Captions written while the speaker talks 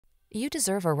You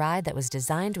deserve a ride that was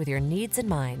designed with your needs in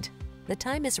mind. The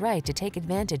time is right to take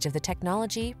advantage of the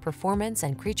technology, performance,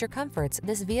 and creature comforts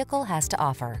this vehicle has to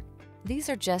offer. These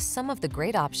are just some of the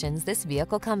great options this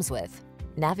vehicle comes with: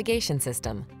 navigation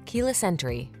system, keyless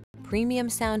entry, premium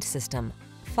sound system,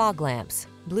 fog lamps,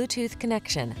 Bluetooth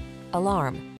connection,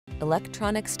 alarm,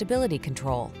 electronic stability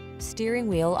control, steering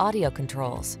wheel audio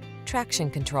controls,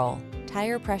 traction control,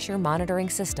 tire pressure monitoring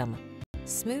system.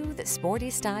 Smooth,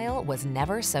 sporty style was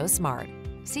never so smart.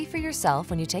 See for yourself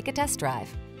when you take a test drive.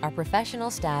 Our professional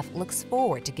staff looks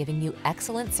forward to giving you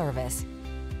excellent service.